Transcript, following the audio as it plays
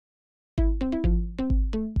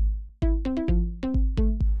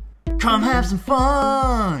Come have some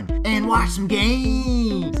fun and watch some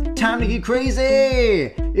games. Time to get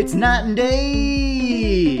crazy. It's night and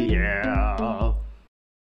day. Yeah.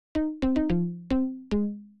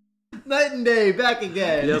 Night and day, back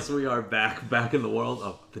again. Yes, we are back in the world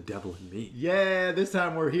of The Devil and Me. Yeah, this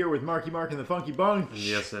time we're here with Marky Mark and the Funky Bunch.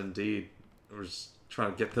 Yes, indeed. We're just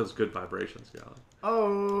trying to get those good vibrations going.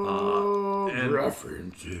 Oh, and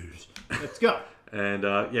references. Let's go. And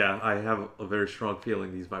yeah, I have a very strong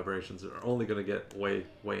feeling these vibrations are only going to get way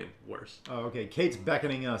worse. Oh, okay. Kate's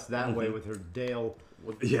beckoning us that way with her Dale.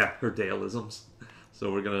 Yeah, her Daleisms.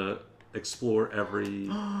 So we're going to explore every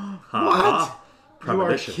What? You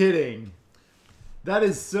are kidding. That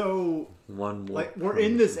is so... Like, we're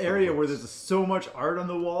in this area where there's so much art on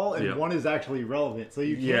the wall, and one is actually relevant. So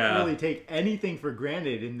you can't really take anything for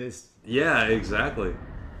granted in this. Yeah, exactly.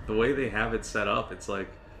 The way they have it set up, it's like,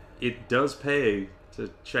 it does pay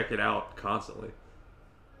to check it out constantly.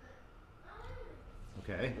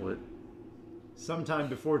 Okay. What? Sometime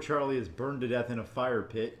before Charlie is burned to death in a fire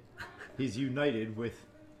pit, he's united with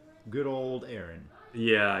good old Aaron.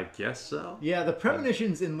 Yeah, I guess so. Yeah, the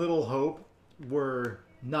premonitions in Little Hope were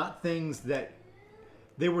not things that...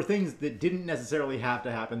 They were things that didn't necessarily have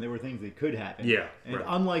to happen. They were things that could happen. Yeah. And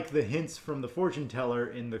unlike the hints from the fortune teller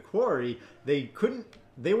in The Quarry, they couldn't...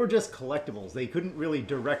 They were just collectibles. They couldn't really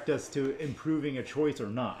direct us to improving a choice or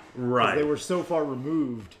not. Right. They were so far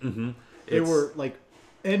removed. They were like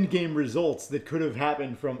end game results that could have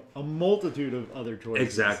happened from a multitude of other choices.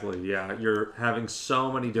 Exactly, yeah. You're having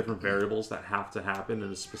so many different variables that have to happen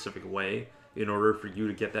in a specific way in order for you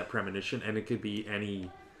to get that premonition, and it could be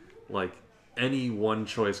any one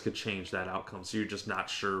choice could change that outcome, so you're just not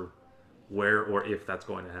sure where or if that's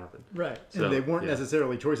going to happen. Right. So, and they weren't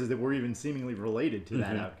necessarily choices that were even seemingly related to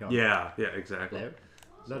that outcome. Yeah, exactly.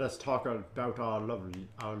 Let us talk about our love,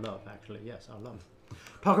 actually. Yes, our love.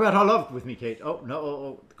 Talk about our love with me, Kate. Oh,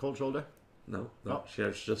 no, cold shoulder. No,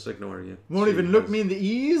 she's just ignoring you. Won't even look me in the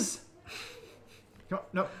ears?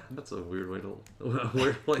 No. That's a weird way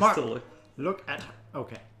weird place Mark, to look. Look at...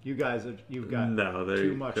 Okay, you've got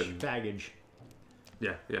too much baggage.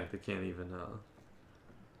 Yeah, they can't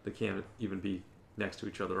even be next to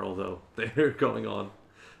each other, although they're going on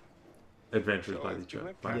adventures by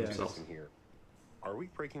themselves. Here. Are we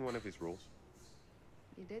breaking one of his rules?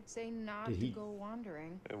 You did say not to go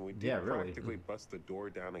wandering. And we did practically bust the door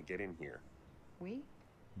down and get in here. We?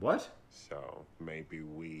 What? So maybe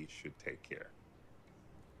we should take care.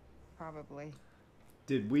 Probably.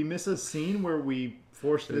 Did we miss a scene where we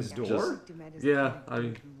forced this door? Yeah, I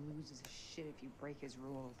mean... loses his shit if you break his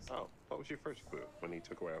rules. Oh, what was your first clue? When he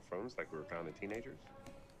took away our phones like we were found teenagers?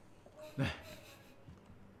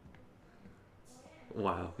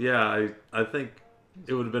 Wow. Yeah, I think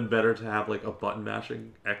it would have been better to have like a button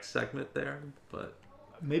mashing X segment there, but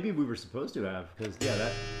maybe we were supposed to have, because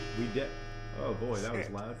that we did. Oh boy, that was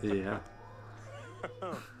loud. Yeah.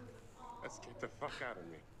 That scared the fuck out of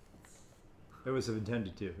me. It was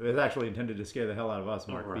intended to. It was actually intended to scare the hell out of us,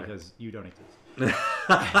 Mark, because you don't exist.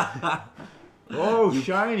 Oh,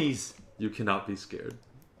 shinies! You cannot be scared.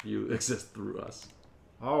 You exist through us.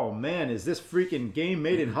 Oh man, is this freaking game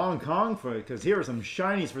made in Hong Kong? Because here are some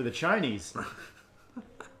shinies for the Chinese.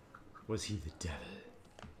 Was he the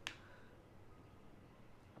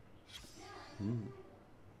devil?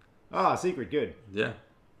 Ah, secret, good. Yeah,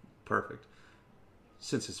 perfect.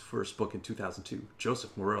 Since his first book in 2002,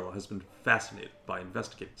 Joseph Morello has been fascinated by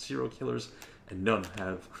investigating serial killers, and none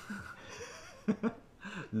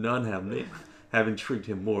have intrigued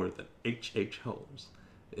him more than H.H. Holmes.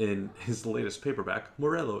 In his latest paperback,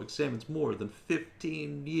 Morello examines more than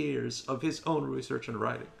 15 years of his own research and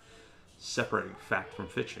writing, separating fact from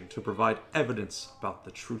fiction to provide evidence about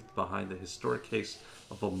the truth behind the historic case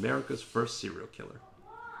of America's first serial killer.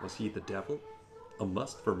 Was he the devil? A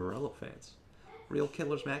must for Morello fans. Real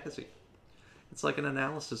Killers Magazine. It's like an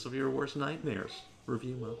analysis of your worst nightmares.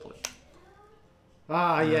 Review monthly.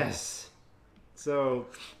 Ah, yes. So...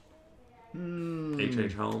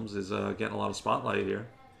 H.H. Holmes is getting a lot of spotlight here.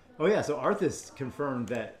 Oh yeah, so Arthas confirmed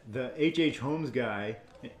that the H.H. Holmes guy,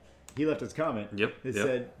 he left his comment. It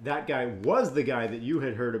said that guy was the guy that you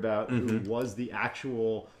had heard about, who was the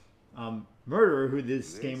actual murderer who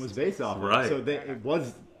this game was based off of. Right. So they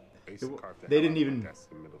didn't even...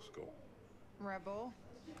 Middle school. Rebel.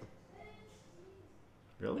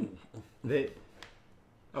 Really?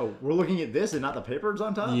 Oh, we're looking at this and not the papers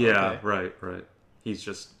on top? Yeah, okay. Right. He's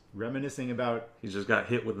just... reminiscing about... He's just got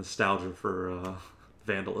hit with nostalgia for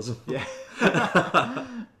vandalism. Yeah.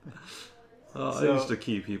 I used to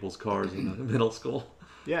key people's cars in middle school.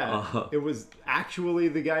 Yeah. It was actually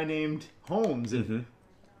the guy named Holmes.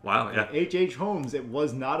 Wow, yeah. H.H. Holmes, it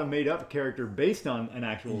was not a made-up character based on an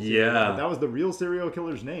actual serial Yeah. killer. That was the real serial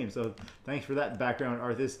killer's name. So thanks for that background,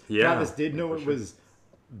 Arthas. Yeah. Travis did know it was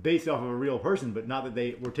based off of a real person, but not that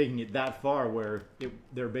they were taking it that far where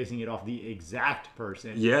they're basing it off the exact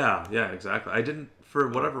person. Yeah, exactly. I didn't, for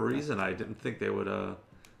whatever reason, I didn't think they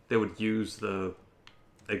would use the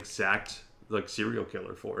exact like serial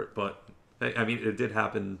killer for it. But I mean, it did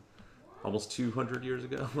happen almost 200 years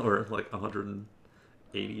ago, or like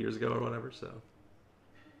 180 years ago, or whatever. So,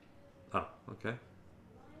 oh, okay.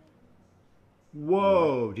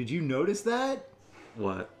 Whoa! Did you notice that?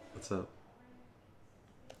 What? What's up?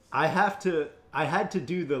 I had to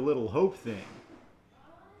do the little hope thing.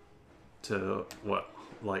 To what?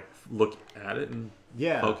 Like look at it and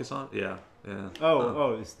focus on it? Yeah.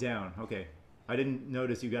 Oh, it's down. Okay. I didn't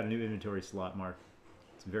notice you got a new inventory slot, Mark.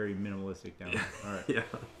 It's very minimalistic down there. All right. Yeah.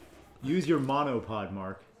 Use your monopod,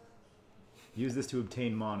 Mark. Use this to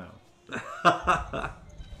obtain mono.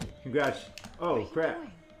 Congrats. Oh, crap.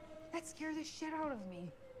 Doing? That scared the shit out of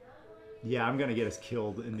me. Yeah, I'm going to get us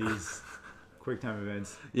killed in these QuickTime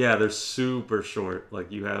events. Yeah, they're super short.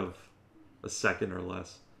 Like, you have a second or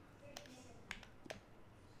less.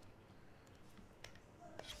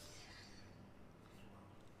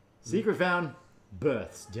 Secret found.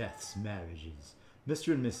 Births, deaths, marriages.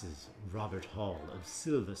 Mr. and Mrs. Robert Hall of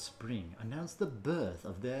Silver Spring announced the birth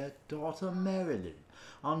of their daughter Marilyn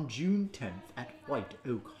on June 10th at White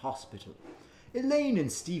Oak Hospital. Elaine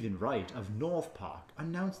and Stephen Wright of North Park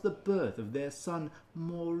announced the birth of their son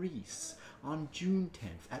Maurice on June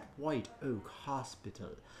 10th at White Oak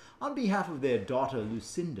Hospital. On behalf of their daughter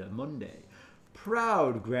Lucinda Monday,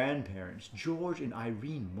 proud grandparents George and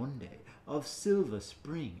Irene Monday of Silver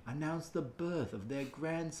Spring announced the birth of their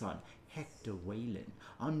grandson Hector Whalen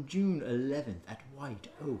on June 11th at White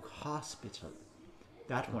Oak Hospital.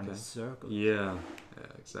 That one is circled. Yeah,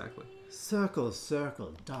 exactly. Circle,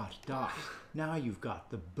 circle, dot, dot. Now you've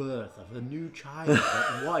got the birth of a new child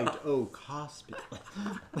at White Oak Hospital.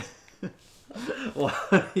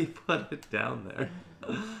 Why he put it down there?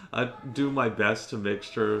 I do my best to make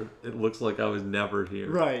sure it looks like I was never here.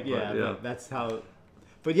 Right, yeah. That's how...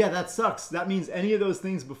 But yeah, that sucks. That means any of those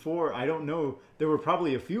things before, I don't know, there were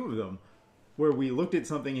probably a few of them where we looked at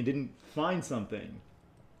something and didn't find something.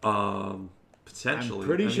 Potentially. I'm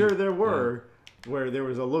pretty sure there were, where there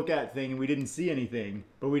was a look at thing and we didn't see anything,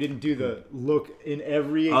 but we didn't do the look in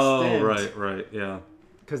every extent. Oh, right, yeah.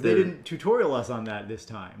 Because they didn't tutorial us on that this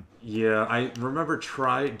time. Yeah, I remember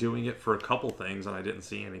doing it for a couple things and I didn't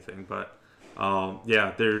see anything, but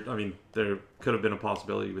yeah, there could have been a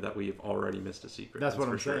possibility that we've already missed a secret. That's what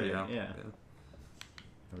I'm sure. saying, yeah.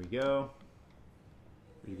 There we go.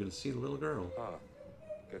 Are you going to see the little girl?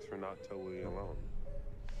 Guess we're not totally alone.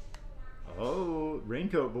 Oh,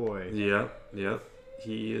 Raincoat Boy. Yeah.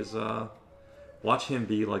 He is, watch him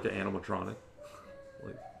be like an animatronic.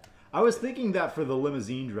 I was thinking that for the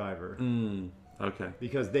limousine driver. Okay.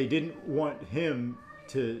 Because they didn't want him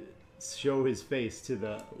to show his face to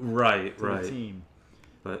the the team.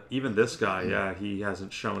 But even this guy, he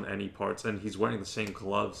hasn't shown any parts, and he's wearing the same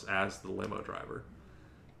gloves as the limo driver.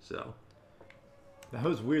 So that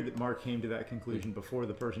was weird that Mark came to that conclusion before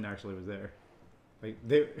the person actually was there. Like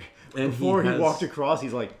he walked across,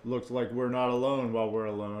 he's like, "Looks like we're not alone while we're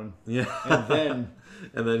alone." Yeah,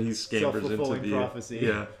 and then he scampers into the prophecy.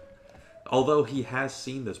 Yeah, although he has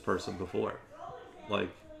seen this person before, like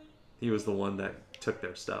he was the one that took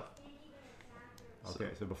their stuff. Okay,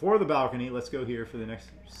 so before the balcony, let's go here for the next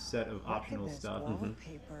set of optional stuff.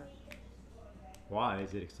 Wallpaper. Why?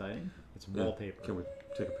 Is it exciting? It's wallpaper. Can we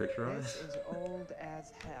take a picture of it? This is old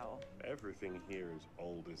as hell. Everything here is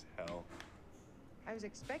old as hell. I was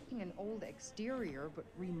expecting an old exterior, but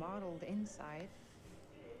remodeled inside.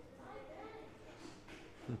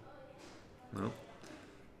 No.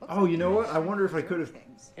 Oh, you know what? I wonder if I could have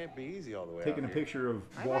Can't be easy all the way taken a picture of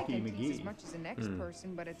Walkie I like McGee. as much as the next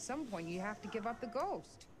person, but at some point you have to give up the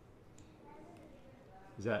ghost.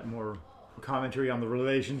 Is that more commentary on the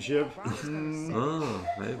relationship? Oh,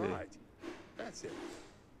 maybe. Right. That's it.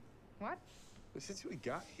 What? But since we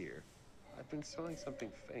got here, I've been smelling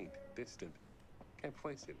something faint, distant. Can't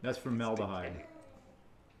place it. That's from Maldehyde.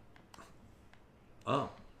 Oh,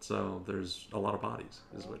 so there's a lot of bodies,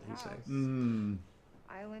 is what he's saying.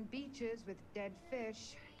 Island beaches with dead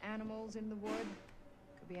fish, animals in the wood.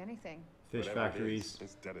 Could be anything. Fish factories.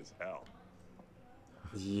 It's dead as hell.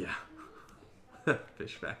 Yeah.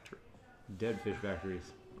 Fish factory. Dead fish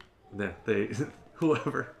factories. Yeah,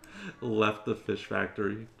 whoever left the fish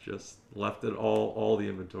factory just left it all the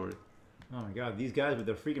inventory. Oh my god, these guys with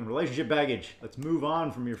their freaking relationship baggage. Let's move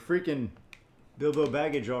on from your freaking Bilbo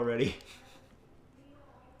baggage already.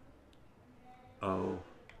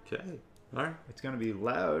 Okay. All right. It's going to be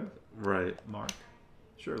loud. Right. Mark.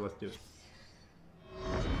 Sure, let's do it.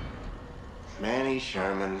 Manny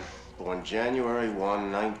Sherman, born January 1,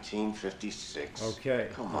 1956. Okay.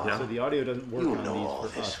 Come on. Yeah. So the audio doesn't work You on know these all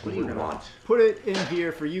for this. us. What do We're you gonna want? put it in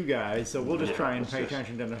here for you guys, so we'll just try and what's pay this?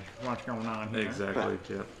 attention to what's going on here. Exactly.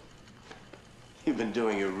 Yeah. You've been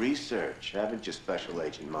doing your research, haven't you, Special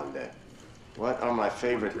Agent Monday? What are my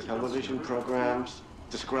favorite television programs?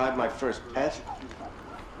 Describe my first pet?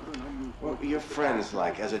 What were your friends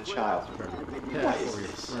like as a child? Yeah, What what is were your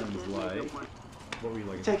this? friends like? What were you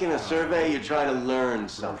like? Taking a survey, you try to learn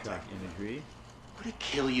something. Rorschach imagery. Would it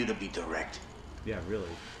kill you to be direct? Yeah, really.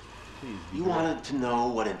 Please. be You direct. wanted to know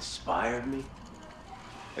what inspired me?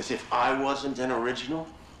 As if I wasn't an original?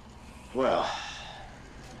 Well,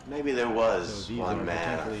 maybe there So was these one are man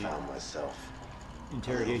I potentially found myself.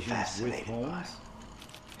 interrogations with fascinated by. Holmes.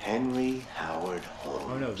 Henry Howard Holmes.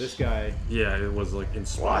 Oh no, this guy Yeah, it was like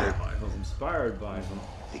inspired by was him. inspired by him.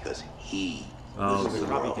 Because he Oh, was so the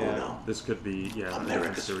copycat. Bruno. This could be, yeah, a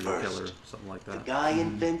America's serial first. killer, something like The that. guy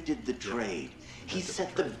invented the trade. He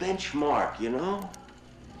set the benchmark, you know?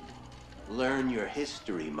 Learn your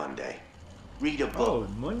history, Monday. Read a book. Oh,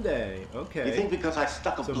 Monday. Okay. You think because I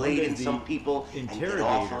stuck a So blade in Monday's some the people and get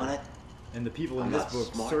off on it? And the people in I'm this not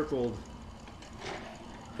book smart. circled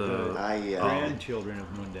The grandchildren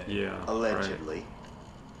of Monday. yeah, Allegedly.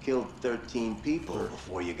 Killed 13 people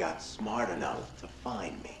before you got smart enough to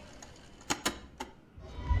find me.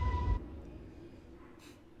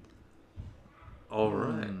 All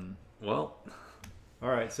right. Well, All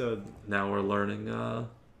right, so now we're learning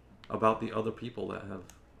about the other people that have.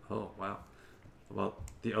 Oh wow, about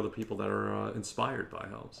the other people that are inspired by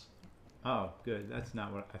Holmes. oh, good. That's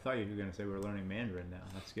not what I thought you were going to say. We're learning Mandarin now.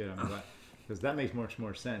 That's good. I'm glad because that makes much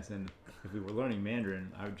more sense. And if we were learning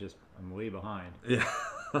Mandarin, I'm way behind. Yeah.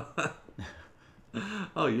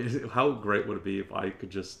 Oh, yeah. How great would it be if I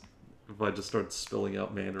just started spilling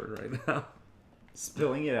out Mandarin right now?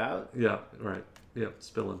 Spilling it out. Yeah. Right. Yeah.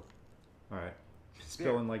 Spilling. All right,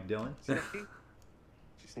 spilling like Dylan.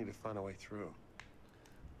 Just need to find a way through.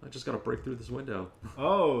 I just gotta break through this window.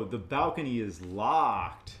 Oh, the balcony is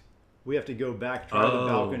locked. We have to go back, try the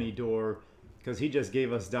balcony door, because he just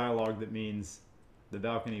gave us dialogue that means the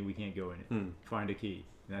balcony, we can't go in it. Find a key.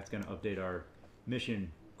 And that's going to update our mission.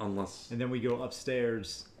 Unless... And then we go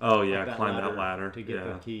upstairs. Oh, yeah, climb that ladder. To get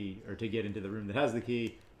the key, or to get into the room that has the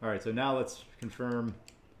key. All right, so now let's confirm.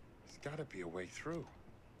 There's got to be a way through.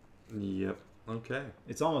 Yep. Okay.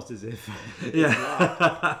 It's almost as if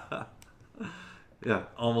yeah. Yeah,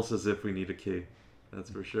 almost as if we need a key. That's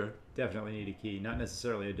for sure. Definitely need a key. Not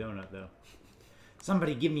necessarily a donut, though.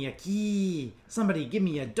 Somebody give me a key. Somebody give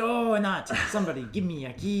me a donut. Somebody give me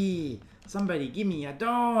a key. Somebody give me a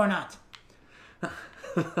donut.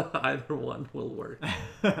 Either one will work.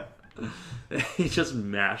 He just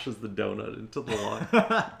mashes the donut into the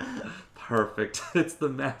lock. Perfect. It's the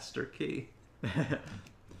master key.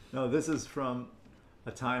 No, this is from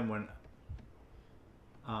a time when,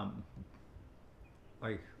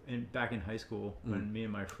 back in high school, when me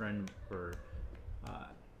and my friend were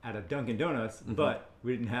at a Dunkin' Donuts, but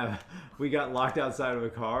we got locked outside of a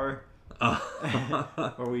car,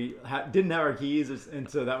 or we didn't have our keys, and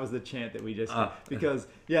so that was the chant that we just because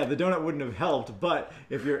the donut wouldn't have helped. But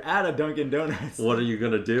if you're at a Dunkin' Donuts, what are you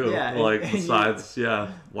gonna do? Yeah, besides,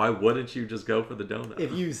 why wouldn't you just go for the donut?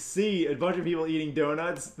 If you see a bunch of people eating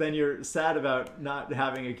donuts, then you're sad about not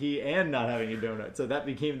having a key and not having a donut. So that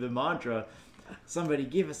became the mantra. Somebody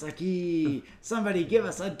give us a key. Somebody give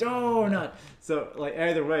us a donut. So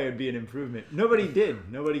either way, it'd be an improvement. Nobody did.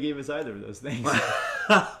 Nobody gave us either of those things.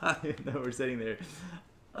 No, we're sitting there.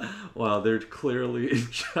 Wow, they're clearly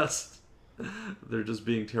they're just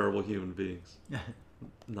being terrible human beings.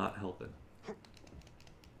 Not helping.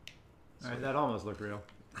 All right, that almost looked real.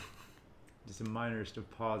 Just the minorest of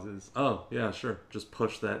pauses. Oh, yeah, sure. Just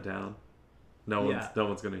push that down. No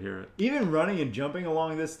one's gonna hear it. Even running and jumping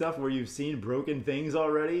along this stuff where you've seen broken things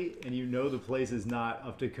already and you know the place is not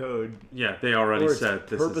up to code. Yeah, they already said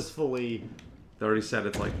this purposefully. They already said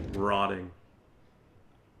it's like rotting.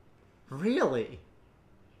 Really?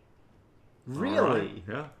 Really? Right.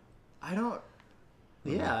 Yeah. I don't.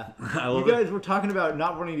 Yeah. You guys were talking about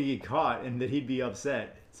not wanting to get caught and that he'd be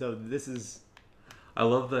upset. So this is. I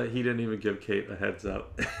love that he didn't even give Kate a heads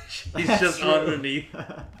up. He's just underneath.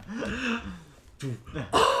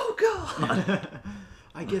 Oh God!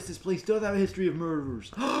 I guess this place does have a history of murders.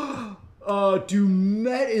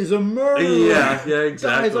 Dumet is a murderer. Yeah,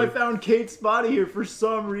 exactly. Guys, I found Kate's body here for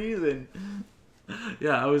some reason.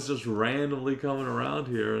 Yeah, I was just randomly coming around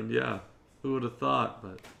here, and who would have thought?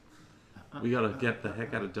 But We gotta get the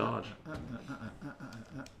heck out of Dodge.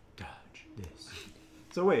 Dodge this.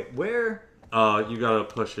 So wait, where? You gotta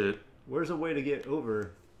push it. Where's a way to get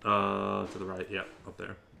over? To the right. Yeah, up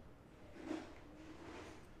there.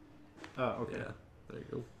 Oh, okay. Yeah, there you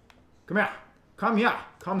go. Come here. Come here.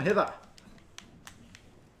 Come hither.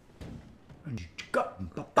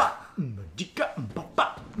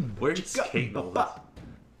 Where's Kate in all this?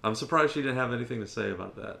 I'm surprised she didn't have anything to say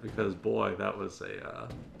about that, because boy, that was a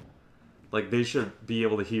like they should be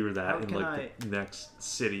able to hear that in like the next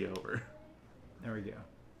city over. There we go.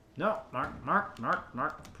 No, Mark.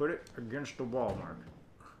 Put it against the wall, Mark.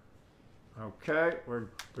 Okay, we're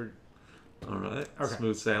all right. Okay.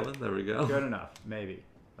 Smooth sailing. There we go. Good enough. Maybe.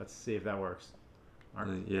 Let's see if that works. Mark,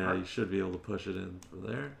 yeah, Mark. You should be able to push it in from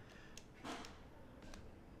there.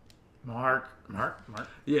 Mark.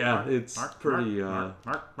 Yeah, Mark, it's pretty. Mark.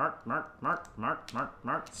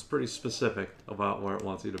 It's pretty specific about where it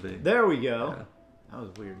wants you to be. There we go. Yeah. That was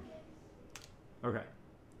weird. Okay.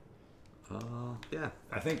 Yeah.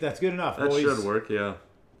 I think that's good enough. That boys. should work. Yeah.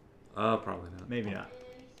 Probably not. Maybe not.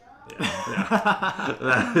 Yeah.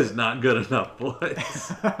 That is not good enough,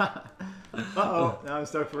 boys. Uh-oh. Now I'm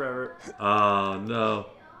stuck forever. Oh, no.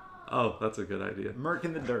 Oh, that's a good idea. Merc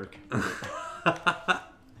in the Dirk.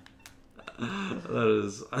 That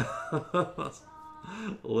is a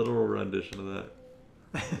literal rendition of that.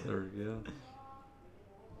 There we go.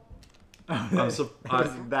 I'm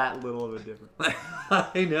surprised. That little of a difference.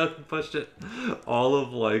 I know, he pushed it all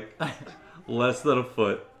of like less than a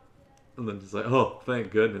foot. And then just like, oh,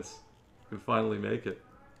 thank goodness. We can finally make it.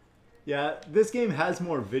 Yeah, this game has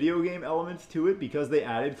more video game elements to it because they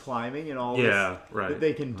added climbing and all this that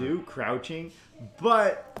they can do, crouching.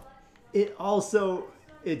 But it also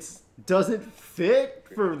doesn't fit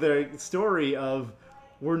for the story of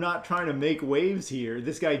we're not trying to make waves here.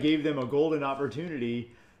 This guy gave them a golden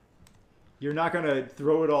opportunity. You're not going to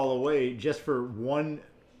throw it all away just for one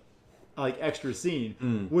extra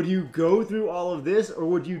scene. Would you go through all of this, or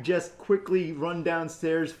would you just quickly run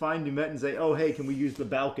downstairs, find Numet, and say, oh, hey, can we use the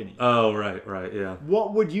balcony? Oh, right, yeah.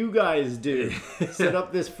 What would you guys do? Set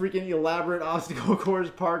up this freaking elaborate obstacle course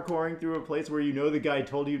parkouring through a place where you know the guy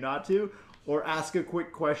told you not to, or ask a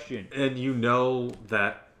quick question? And you know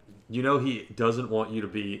he doesn't want you to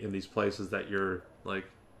be in these places that you're like,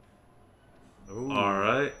 ooh. All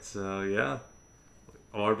right, so yeah,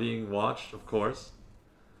 are being watched, of course.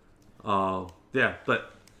 Yeah,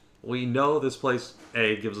 but we know this place,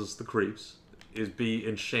 A, gives us the creeps, is B,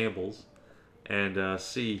 in shambles, and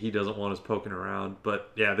C, he doesn't want us poking around. But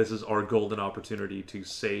yeah, this is our golden opportunity to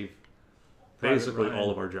save basically all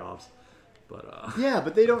of our jobs. But yeah,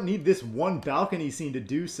 but they don't need this one balcony scene to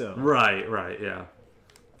do so. Right, yeah.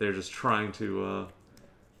 They're just trying to,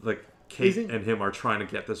 Kate and him are trying to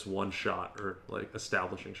get this one shot, or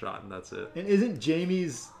establishing shot, and that's it. And isn't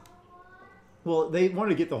Jamie's... Well, they wanted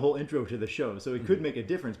to get the whole intro to the show, so it could make a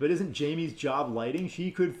difference. But isn't Jamie's job lighting?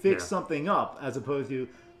 She could fix something up, as opposed to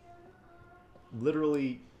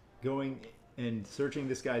literally going and searching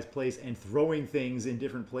this guy's place and throwing things in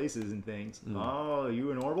different places and things. Oh,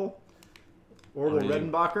 you an Orville? Orville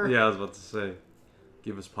Redenbacher? Yeah, I was about to say.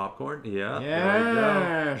 Give us popcorn? Yeah.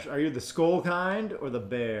 Yes. Are you the skull kind or the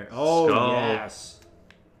bear? Oh, skull. Yes.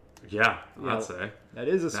 Yeah, I'd say. That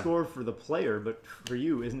is a score for the player, but for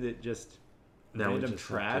you, isn't it just... random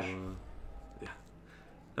trash.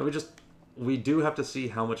 No, we do have to see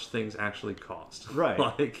how much things actually cost. Right.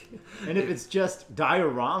 And if it's just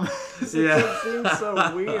dioramas, it seems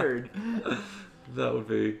so weird. That would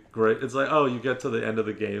be great. It's like, oh, you get to the end of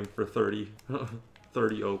the game for 30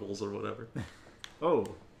 opals or whatever. Oh,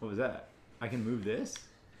 what was that? I can move this?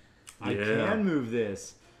 I can move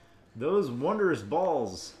this. Those wondrous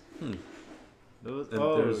balls.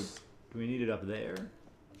 Those. Do we need it up there?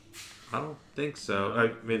 I don't think so. No,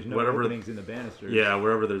 I mean, no whatever. Openings in the banisters. Yeah,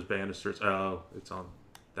 wherever there's banisters. Oh, it's on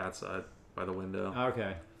that side by the window.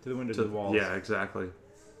 Okay, to the window, to the walls. Yeah, exactly.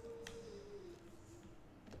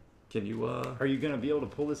 Can you? Are you gonna be able to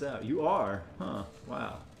pull this out? You are, huh?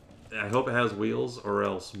 Wow. I hope it has wheels, or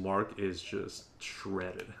else Mark is just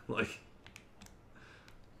shredded.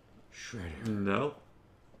 Shredded. No.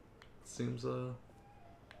 Seems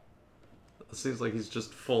like he's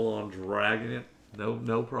just full on dragging it.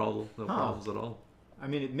 No problem. No problems at all. I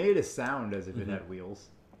mean, it made a sound as if it had wheels,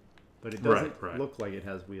 but it doesn't look like it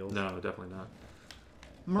has wheels. No, definitely not.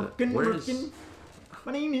 Merkin.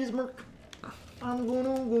 My name is Merk. I'm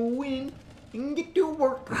gonna go in and get to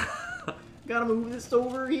work. Gotta move this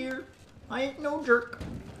over here. I ain't no jerk.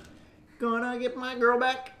 Gonna get my girl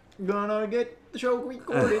back. Gonna get the show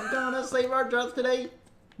recorded. Gonna save our jobs today.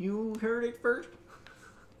 You heard it first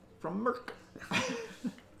from Merk.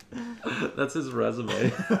 That's his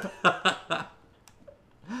resume.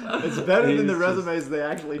 It's better than the resumes they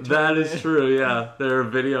actually turn That in. is true, yeah. Their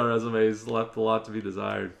video resumes left a lot to be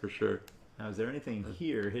desired, for sure. Now, is there anything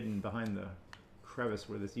here hidden behind the crevice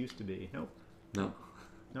where this used to be? Nope. No.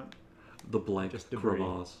 Nope. The blank Just debris.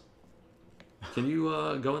 crevasse. Can you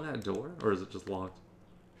go in that door, or is it just locked?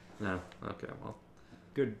 No. Okay, well.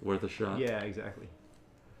 Good. Worth a shot. Yeah, exactly.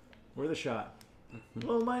 Worth a shot.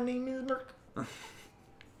 Well, my name is Merc.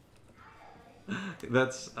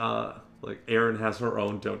 That's like Erin has her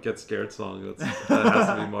own "Don't Get Scared" song. That has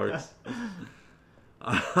to be Mark's.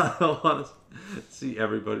 I want to see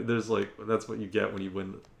everybody. There's like that's what you get when you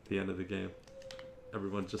win the end of the game.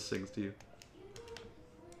 Everyone just sings to you.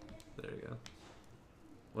 There you go.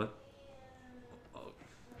 What? Oh.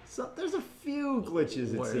 So there's a few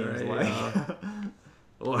glitches. It seems like.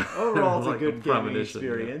 Overall, it's a like good gaming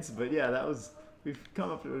experience, yeah. But yeah, we've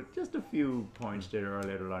come up to just a few points that are a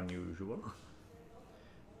little unusual.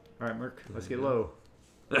 All right, Merc, let's get low.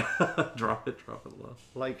 drop it low.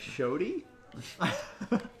 Like Shody?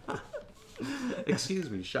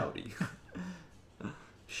 Excuse me, Shouty.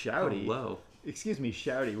 Shouty? Oh, low. Excuse me,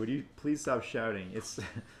 Shouty. Would you please stop shouting? It's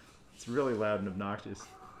really loud and obnoxious.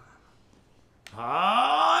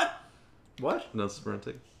 Hot! What? No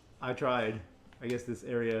sprinting. I tried. I guess this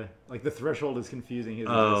area, like the threshold is confusing his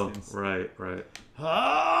existence. Right.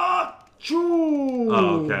 Ha-choo!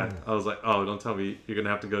 Oh, okay. I was like, oh, don't tell me you're going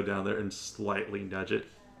to have to go down there and slightly nudge it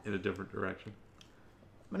in a different direction.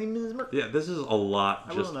 My name is Mark. Yeah, this is a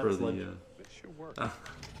lot just for the... It should work.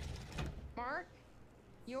 Mark,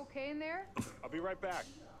 you okay in there? I'll be right back.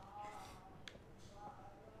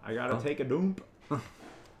 I gotta take a dump.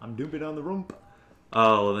 I'm dumping on the rump.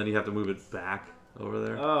 Oh, and then you have to move it back over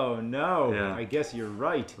there. Oh, no. Yeah. I guess you're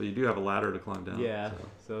right. Well, you do have a ladder to climb down. Yeah,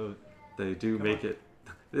 so they do make it...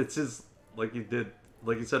 It's just, like you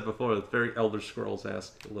said before, it's very Elder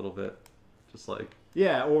Scrolls-esque a little bit. Just like...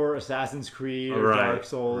 Yeah, or Assassin's Creed or Right, Dark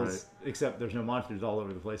Souls, right. except there's no monsters all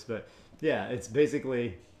over the place. But yeah, it's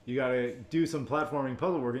basically you gotta do some platforming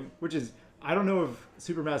puzzle working, which is, I don't know if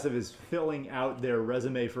Supermassive is filling out their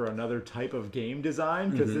resume for another type of game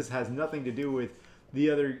design, because this has nothing to do with the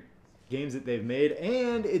other games that they've made,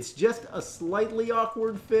 and it's just a slightly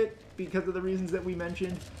awkward fit because of the reasons that we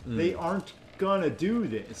mentioned. They aren't gonna do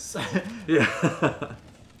this. Yeah.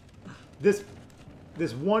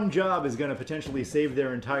 This one job is going to potentially save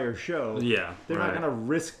their entire show. Yeah, They're not going to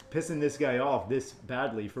risk pissing this guy off this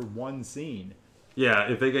badly for one scene. Yeah,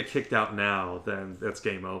 if they get kicked out now, then that's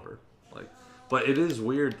game over. Like, but it is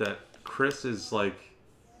weird that Chris is like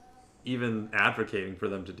even advocating for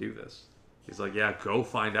them to do this. He's like, yeah, go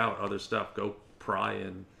find out other stuff. Go pry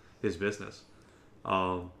in his business.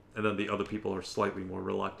 And then the other people are slightly more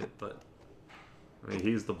reluctant, but I mean,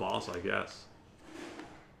 he's the boss, I guess.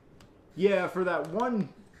 Yeah, for that one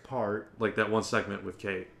part. Like that one segment with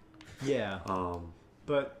Kate. Yeah.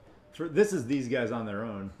 But this is these guys on their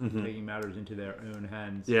own, taking matters into their own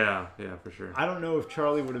hands. Yeah, for sure. I don't know if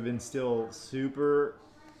Charlie would have been still super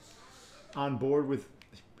on board with...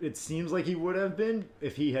 It seems like he would have been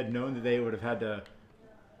if he had known that they would have had to,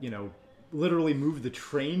 literally move the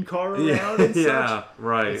train car around and such. Yeah,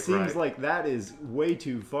 right. It seems like that is way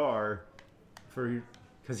too far for...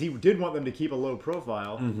 Because he did want them to keep a low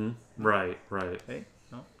profile. Right. Hey,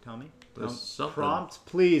 no, tell me. Prompt,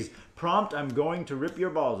 please. Prompt, I'm going to rip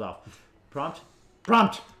your balls off. Prompt.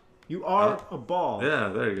 You are a ball. Yeah,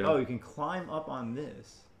 there you go. Oh, you can climb up on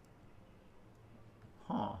this.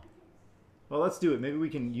 Huh. Well, let's do it. Maybe we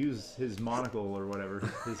can use his monocle or whatever.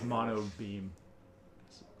 His mono beam.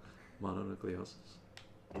 Mononucleosis.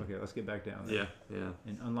 Okay, let's get back down there. Yeah.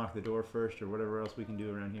 And unlock the door first or whatever else we can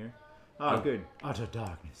do around here. Oh, good. Utter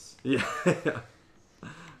darkness. Yeah.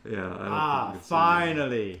 Yeah.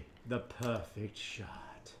 Finally. The perfect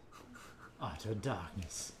shot. Utter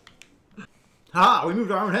darkness. We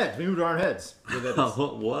moved our own heads.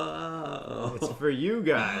 Oh, wow. It's for you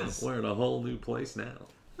guys. We're in a whole new place now.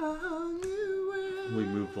 We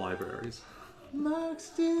moved libraries. Mark's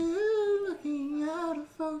still looking out of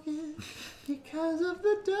focus because of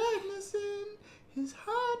the darkness in his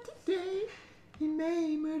heart today. He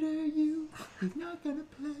may murder you. He's not gonna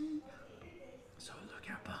play. So look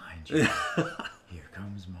out behind you. Here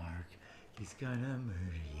comes Mark. He's gonna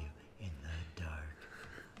murder you in the dark.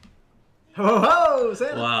 Ho ho,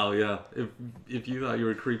 Santa! Wow, yeah. If you thought you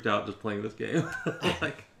were creeped out just playing this game,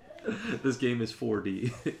 like this game is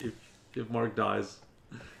 4D. If Mark dies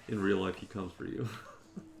in real life, he comes for you.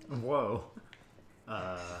 Whoa.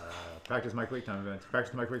 Practice my quick time events.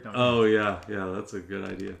 Oh yeah, that's a good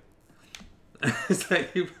idea. Is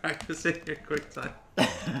that you practicing your quick time?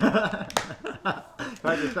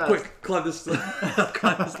 Quick, climb this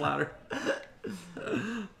ladder.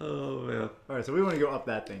 Oh man! All right, so we want to go up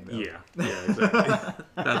that thing, though. Yeah, exactly.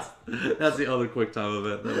 that's the other quick time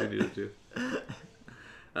event that we need to do.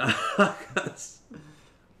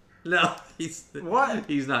 No, he's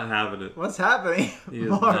not having it. What's happening? He is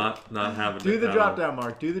not having it. Do the drop down,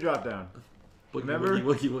 Mark. Do the drop down. Remember?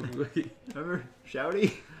 Wookie. Remember?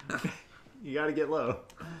 Shouty? You gotta get low.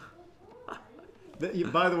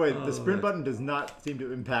 By the way, the sprint button does not seem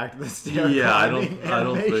to impact the stair. Yeah, I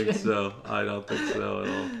don't think so. I don't think so at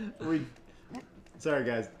all. Sorry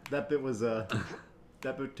guys, that bit was that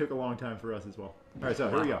bit took a long time for us as well. All right, so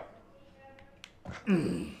here we go.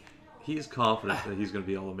 He's confident that he's going to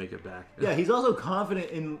be able to make it back. Yeah, he's also confident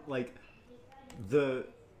in like the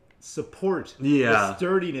support, the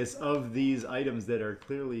sturdiness of these items that are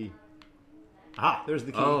clearly. There's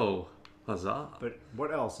the key. Oh, huzzah! But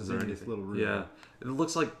what else is in this little room? Yeah, it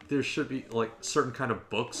looks like there should be like certain kind of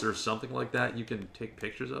books or something like that you can take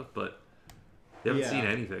pictures of, but you haven't seen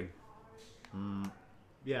anything.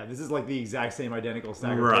 Yeah, this is like the exact same identical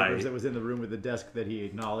stack of papers that was in the room with the desk that he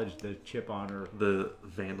acknowledged the chip on, or the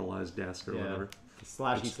vandalized desk or whatever.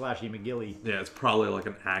 Slashy McGilly. Yeah, it's probably like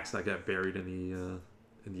an axe that got buried in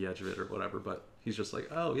the edge of it or whatever. But he's just like,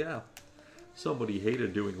 oh yeah, somebody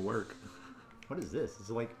hated doing work. What is this?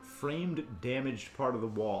 It's like framed, damaged part of the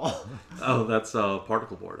wall. Oh, that's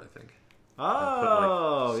particle board, I think.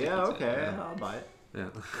 Oh, yeah, okay, I'll buy it. Yeah,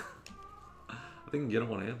 I think you can get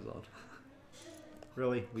them on Amazon.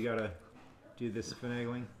 Really? We gotta do this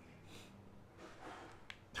finagling?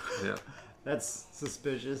 Yeah. That's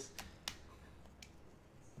suspicious.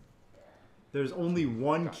 There's only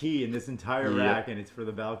one key in this entire rack, and it's for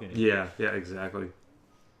the balcony. Yeah, exactly.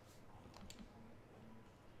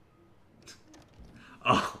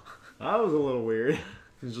 Oh. That was a little weird.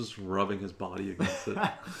 He's just rubbing his body against it.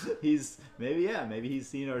 Maybe he's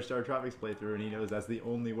seen our Star Tropics playthrough, and he knows that's the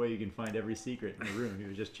only way you can find every secret in the room. He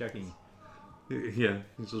was just checking. Yeah,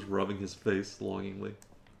 he's just rubbing his face longingly.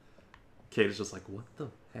 Kate is just like, what the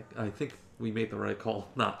heck? I think we made the right call,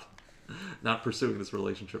 not pursuing this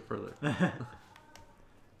relationship further. I'm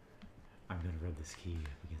gonna rub this key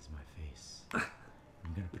up against my face.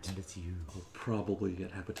 I'm gonna pretend it's you. I'll probably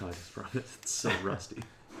get hepatitis from it. It's so rusty.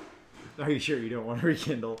 Are you sure you don't want to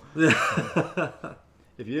rekindle? If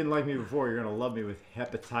you didn't like me before, you're gonna love me with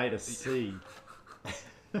hepatitis C.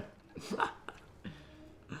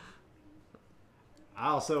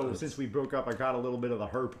 Also, since we broke up, I got a little bit of the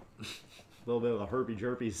herp. A little bit of the herpy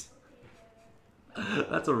jerpies.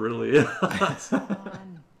 That's a really... Come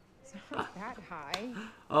on. It's not that high.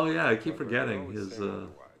 Oh yeah, I keep forgetting his...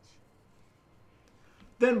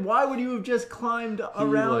 Then why would you have just climbed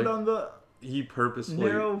around on the... He purposely...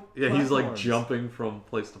 narrow he's like jumping from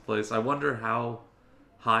place to place. I wonder how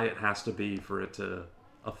high it has to be for it to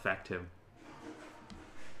affect him.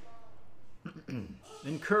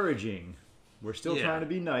 Encouraging. We're still trying to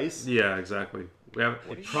be nice. Yeah, exactly.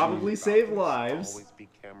 It probably saved lives. Always be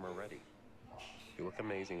camera ready. You look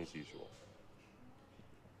amazing as usual.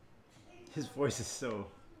 His voice is so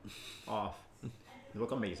off. You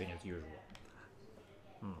look amazing as usual.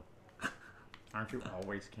 Aren't you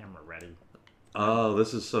always camera ready? Oh,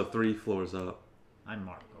 this is 3 floors up. I'm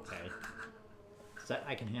Mark, okay? So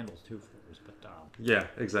I can handle 2 floors, but... Yeah,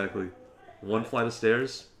 exactly. 1 flight of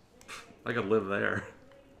stairs? I could live there.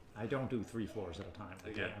 I don't do 3 floors at a time.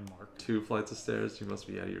 Okay, I'm Mark. 2 flights of stairs? You must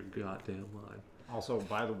be out of your goddamn mind. Also,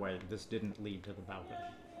 by the way, this didn't lead to the balcony.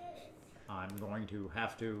 I'm going to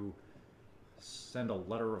have to send a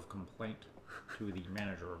letter of complaint to the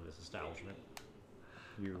manager of this establishment.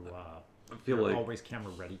 You, I feel you're like always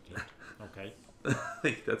camera ready, kid. Okay? I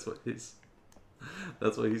think that's what he's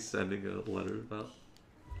sending a letter about.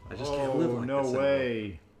 I just can't live like no this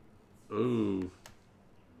way. Anymore. Ooh.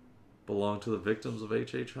 Belong to the victims of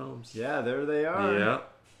H.H. Holmes. Yeah, there they are.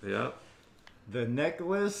 Yeah. The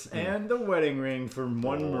necklace and the wedding ring from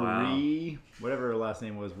one Marie, whatever her last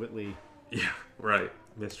name was, Whitley. Yeah, right.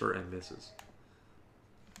 Mr. and Mrs.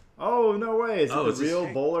 Oh, no way. Is it the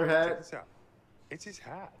real bowler hat? Check this out. It's his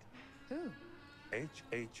hat. Who?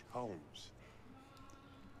 H.H. Holmes.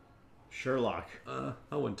 Sherlock. I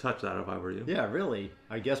wouldn't touch that if I were you. Yeah, really.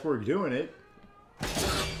 I guess we're doing it.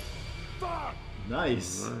 Fuck!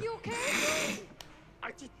 Nice. Right. You okay?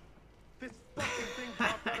 This fucking thing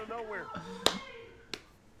popped out of nowhere.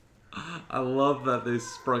 I love that they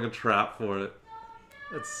sprung a trap for it.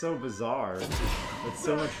 That's so bizarre. It's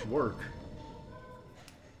so much work.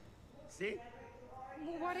 See?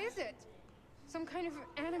 What is it? Some kind of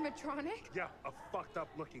animatronic? Yeah, a fucked up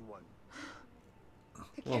looking one.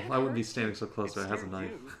 Well, I wouldn't be standing so close to it. It has a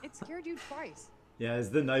knife. It scared you twice. Yeah,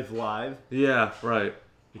 is the knife live? Yeah, right.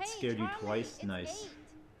 It scared you twice? Nice.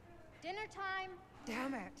 Dinner time.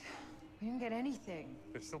 Damn it. We didn't get anything.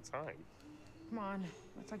 There's still time. Come on.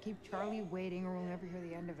 Let's not keep Charlie waiting or we'll never hear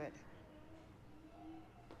the end of it.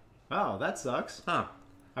 Oh, that sucks. Huh.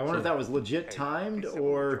 I wonder if that was legit timed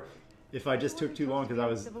or if I just took too long because I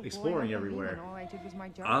was exploring everywhere.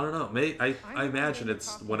 I don't know. I imagine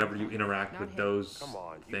it's whenever you interact with those Come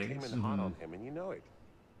on, you things. came in hot on him and you know it.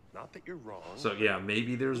 Not that you're wrong. So yeah,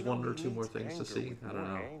 maybe there's one or two more things to see. I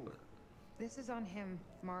don't know. This is on him,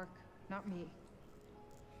 Mark, not me.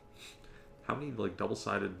 How many like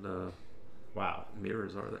double-sided wow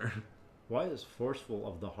mirrors are there? Why is forceful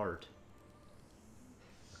of the heart?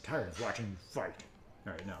 I'm tired of watching you fight.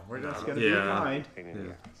 All right, no, we're just gonna be kind.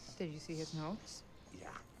 Yeah. Did you see his notes? Yeah,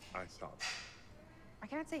 I saw. I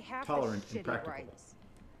can't say half Tolerant the and shit he practical. writes.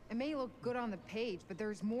 It may look good on the page, but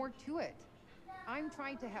there's more to it. I'm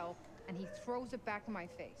trying to help, and he throws it back in my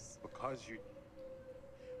face.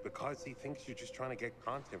 Because he thinks you're just trying to get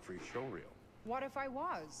content for your show reel. What if I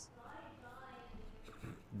was?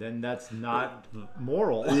 Then that's not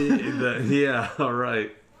moral. Yeah, all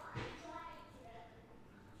right.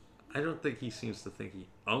 I don't think he seems to think he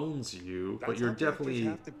owns you, but you're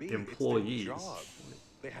definitely employees.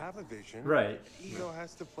 They have a vision. Right. Ego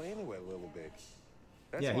has to play anyway a little bit.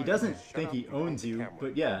 That's Yeah, he why doesn't shut think up he and hold owns the you, camera.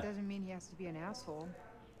 but yeah, It doesn't mean he has to be an asshole.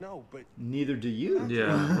 No, but neither do you.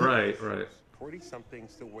 Yeah, right. 40-something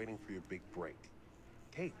still waiting for your big break.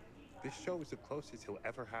 Kate, this show is the closest he'll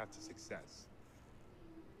ever have to success.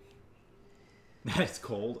 That's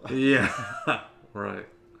cold. Yeah, right.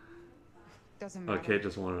 Doesn't matter. Okay,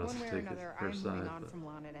 just wanted us One to way or take it another, for I'm side. moving on from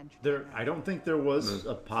Lon at Entertainment. There, I don't think there was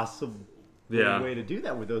a possible way to do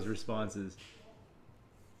that with those responses.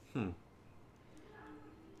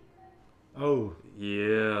 Oh.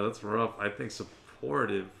 Yeah, that's rough. I think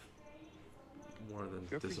supportive more than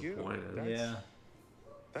Good for you. disappointed. Yeah.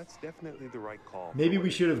 That's definitely the right call. Maybe we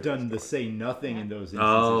should have done the say nothing in those instances.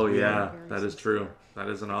 Oh yeah, that is true. That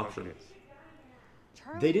is an option.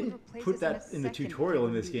 They didn't put that in the tutorial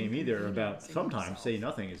in this game either about sometimes say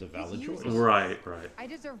nothing is a valid choice. Right. I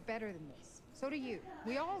deserve better than this. So do you.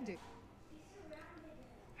 We all do.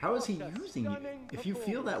 How is he using you? If you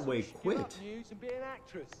feel that way, quit.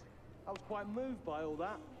 I was quite moved by all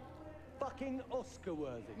that. Fucking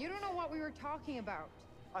Oscar-worthy. You don't know what we were talking about.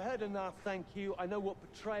 I heard enough, thank you. I know what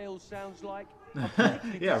betrayal sounds like.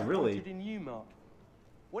 Yeah, really. In you, Mark.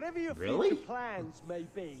 Whatever your Really? future plans may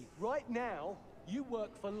be, right now, you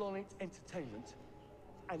work for Lonit Entertainment.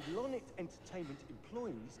 And Lonit Entertainment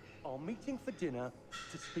employees are meeting for dinner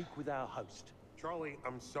to speak with our host. Charlie,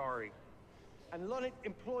 I'm sorry. And Lonit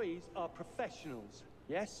employees are professionals,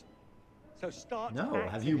 yes? So start No,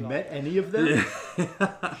 have acting you like met any of them?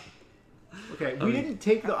 Okay, we didn't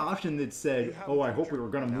take the option that said, "Oh, I hope we were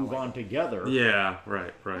going to move on together." Yeah,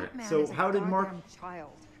 right. That man So is a how did Mark? goddamn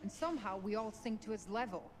child, and somehow we all sink to his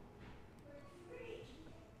level.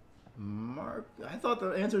 Mark, I thought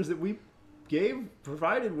the answers that we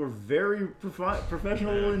provided were very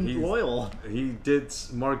professional and loyal.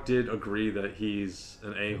 Mark did agree that he's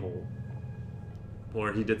an a-hole,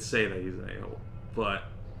 or he did say that he's an a-hole, but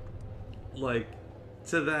like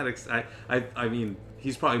to that extent, I mean,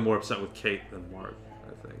 he's probably more upset with Kate than Mark,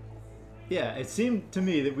 I think. Yeah, it seemed to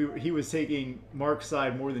me that he was taking Mark's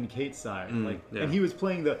side more than Kate's side. And he was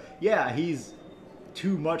playing he's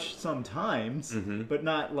too much sometimes, but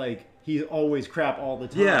not like he's always crap all the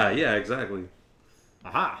time. Yeah, exactly.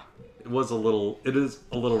 Aha. It is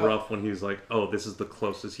a little rough when he was like, "Oh, this is the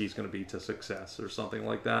closest he's going to be to success," or something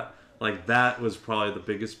like that. Like that was probably the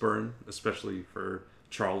biggest burn, especially for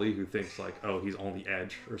Charlie, who thinks like, "Oh, he's on the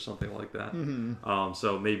edge," or something like that.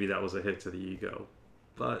 So maybe that was a hit to the ego,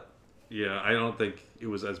 but yeah, I don't think it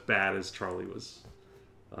was as bad as Charlie was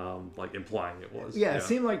like implying it was. Yeah, it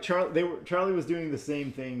seemed like Charlie was doing the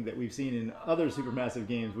same thing that we've seen in other Supermassive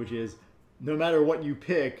games, which is no matter what you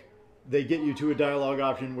pick, they get you to a dialogue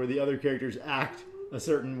option where the other characters act a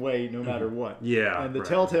certain way no matter what. Yeah. And the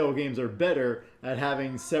Telltale games are better at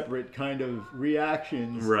having separate kind of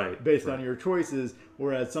reactions based on your choices,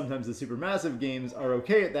 whereas sometimes the Supermassive games are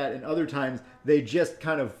okay at that, and other times they just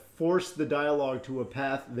kind of force the dialogue to a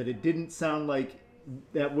path that it didn't sound like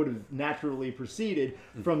that would have naturally proceeded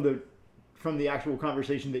from the actual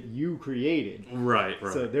conversation that you created. Right.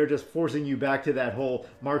 So they're just forcing you back to that whole,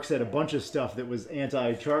 Mark said a bunch of stuff that was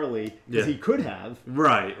anti-Charlie, because he could have.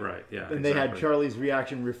 Right, yeah. And they had Charlie's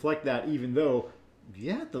reaction reflect that, even though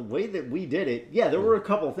yeah, the way that we did it, yeah, there were a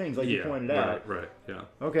couple things like you pointed out. Right, yeah.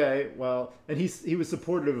 Okay, well, and he was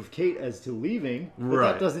supportive of Kate as to leaving,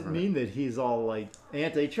 but that doesn't mean that he's all like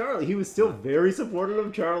anti-Charlie. He was still very supportive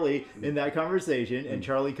of Charlie in that conversation, and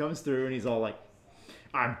Charlie comes through and he's all like,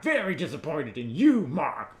 "I'm very disappointed in you,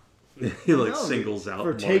 Mark." He like singles out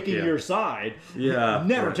for Mark, taking your side. Yeah,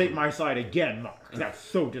 never take my side again, Mark. That's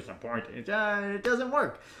so disappointing. It doesn't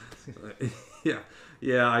work.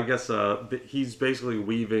 Yeah, I guess he's basically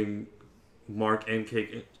weaving Mark and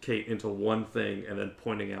Kate into one thing and then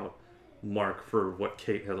pointing out Mark for what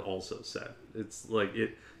Kate has also said. It's like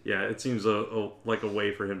it seems like a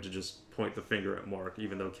way for him to just point the finger at Mark,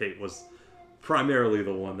 even though Kate was primarily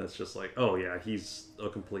the one that's just like, oh yeah, he's a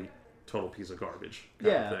complete total piece of garbage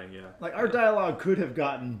kind of thing. Yeah, like our dialogue could have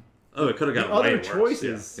gotten. Oh, it could have gotten other way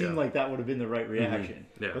choices worse. seemed like that would have been the right reaction.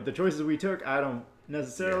 Yeah. But the choices we took, I don't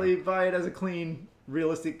necessarily buy it as a clean,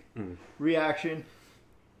 realistic reaction.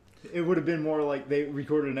 It would have been more like they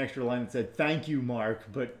recorded an extra line that said, "Thank you, Mark,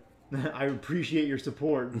 but I appreciate your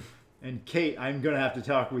support." And Kate, I'm going to have to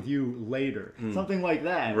talk with you later. Something like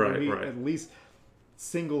that. Right. At least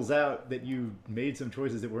singles out that you made some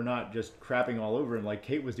choices that were not just crapping all over him like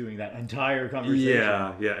Kate was doing that entire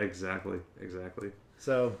conversation. Yeah, exactly.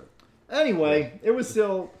 So, anyway, it was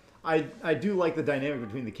still... I do like the dynamic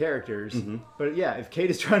between the characters, but yeah, if Kate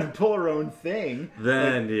is trying to pull her own thing,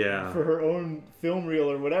 then for her own film reel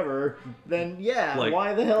or whatever, then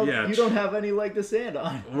why the hell you don't have any leg to stand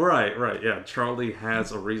on? Right, yeah. Charlie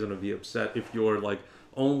has a reason to be upset if you're like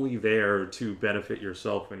only there to benefit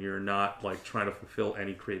yourself and you're not like trying to fulfill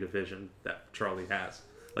any creative vision that Charlie has.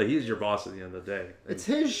 Like, he's your boss at the end of the day. It's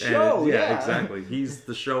his show, exactly. He's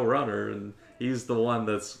the showrunner, and he's the one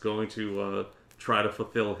that's going to try to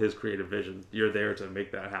fulfill his creative vision. You're there to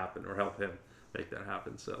make that happen or help him make that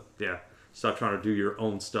happen. So, yeah, stop trying to do your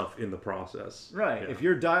own stuff in the process. Right. Yeah. If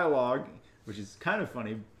your dialogue, which is kind of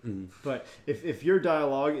funny, but if your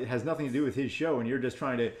dialogue has nothing to do with his show and you're just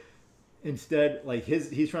trying to... Instead, like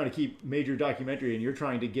he's trying to keep major documentary and you're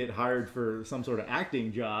trying to get hired for some sort of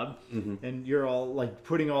acting job, and you're all like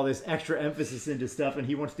putting all this extra emphasis into stuff, and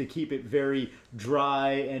he wants to keep it very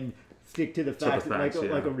dry and stick to the facts,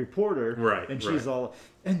 like a reporter. Right. And she's all...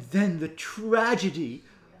 And then the tragedy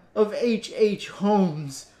of H.H.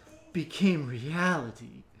 Holmes became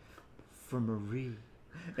reality for Marie.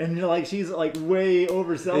 And like she's like way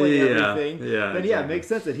overselling everything. Yeah. Then it makes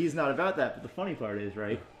sense that he's not about that. But the funny part is,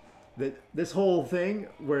 right, that this whole thing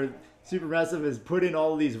where Supermassive has put in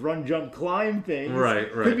all of these run, jump, climb things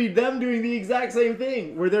could be them doing the exact same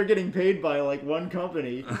thing, where they're getting paid by like one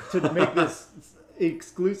company to make this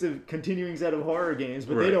exclusive continuing set of horror games,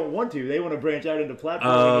 but they don't want to. They want to branch out into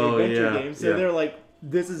platforming and adventure games. So they're like,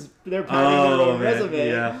 they're padding their own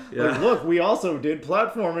resume. Like, look, we also did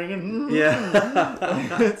platforming,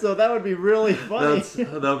 and so that would be really funny.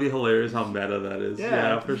 That would be hilarious how meta that is.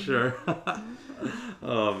 Yeah, for sure.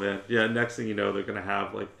 Oh man, yeah. Next thing you know, they're gonna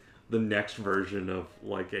have like the next version of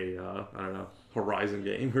like a I don't know, Horizon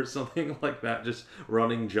game or something like that, just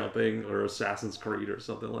running, jumping, or Assassin's Creed or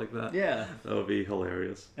something like that. Yeah, that would be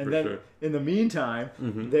hilarious. And then in the meantime,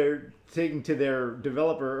 they're taking to their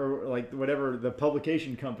developer or like whatever the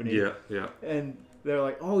publication company. Yeah. And they're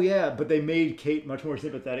like, oh yeah, but they made Kate much more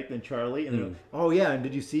sympathetic than Charlie. And they're like, oh yeah, and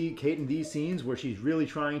did you see Kate in these scenes where she's really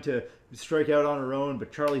trying to strike out on her own,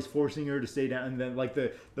 but Charlie's forcing her to stay down? And then like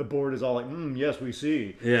the board is all like, yes, we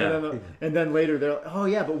see. Yeah. And then later they're like, oh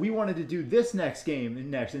yeah, but we wanted to do this next game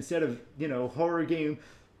instead of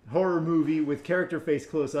horror movie with character face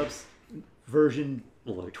close-ups version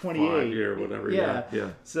like 28 or whatever. Yeah.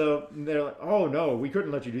 So they're like, oh no, we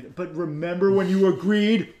couldn't let you do that. But remember when you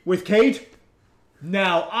agreed with Kate?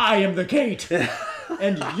 Now I am the Kate,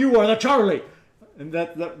 and you are the Charlie. And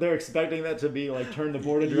that they're expecting that to be like turn the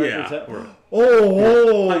board of directors.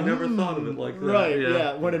 I never thought of it like that. Right?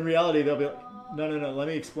 Yeah. When in reality they'll be like, no. Let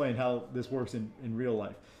me explain how this works in real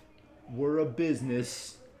life. We're a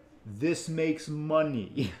business. This makes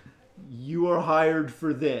money. You are hired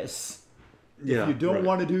for this. If you don't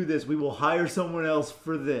want to do this, we will hire someone else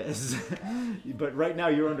for this. But right now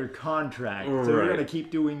you're under contract, so you're going to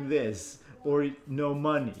keep doing this. Or no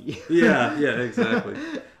money. Yeah, exactly.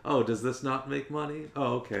 Oh, does this not make money?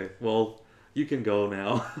 Oh, okay. Well, you can go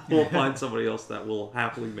now. We'll find somebody else that will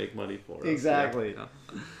happily make money for us. Exactly. Yeah.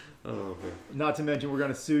 Oh, man. Not to mention, we're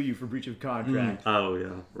going to sue you for breach of contract. Oh, yeah.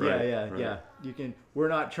 Right. Yeah. You can. We're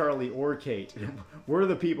not Charlie or Kate. We're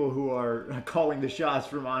the people who are calling the shots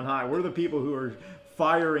from on high. We're the people who are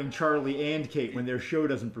firing Charlie and Kate when their show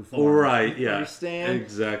doesn't perform. Right. Yeah. Understand?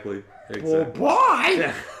 Exactly. Well,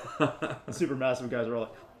 boy. The Supermassive guys are all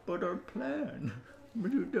like, but our plan.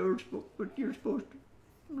 But you're supposed to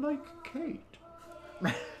like Kate.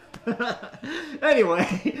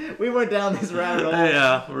 Anyway, we went down this rabbit hole.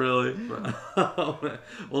 Yeah, really.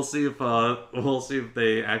 We'll see if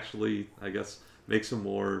they actually, I guess, make some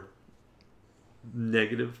more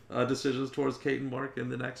negative decisions towards Kate and Mark in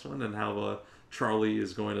the next one, and how Charlie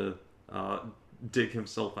is going to dig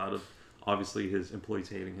himself out of, obviously, his employees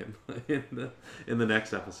hating him in the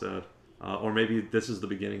next episode, or maybe this is the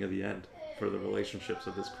beginning of the end for the relationships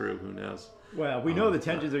of this crew. Who knows? Well, we know the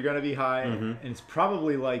tensions are going to be high, and it's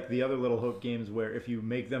probably like the other Little Hope games where if you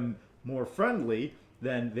make them more friendly,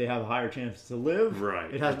 then they have a higher chance to live.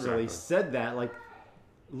 Right. It hasn't really said that. Like,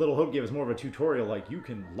 Little Hope gave us more of a tutorial, like you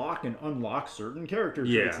can lock and unlock certain character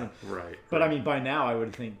traits. Yeah, right. But I mean, by now I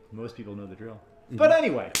would think most people know the drill. But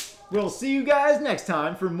anyway, we'll see you guys next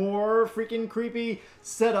time for more freaking creepy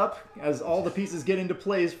setup as all the pieces get into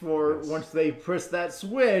place for once they press that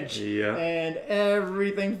switch and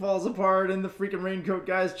everything falls apart and the freaking raincoat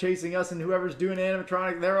guys chasing us and whoever's doing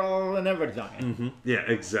animatronic, and everybody's dying. Yeah,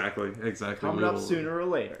 exactly. Coming up sooner or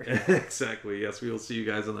later. Exactly, yes. We will see you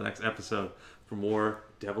guys in the next episode for more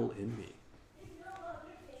Devil in Me.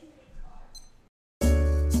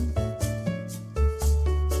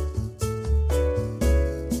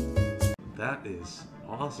 That is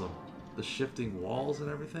awesome. The shifting walls and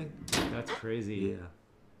everything. That's crazy. Yeah.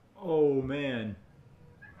 Oh, man.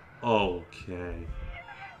 Okay.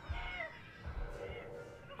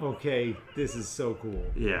 Okay, this is so cool.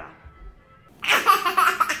 Yeah.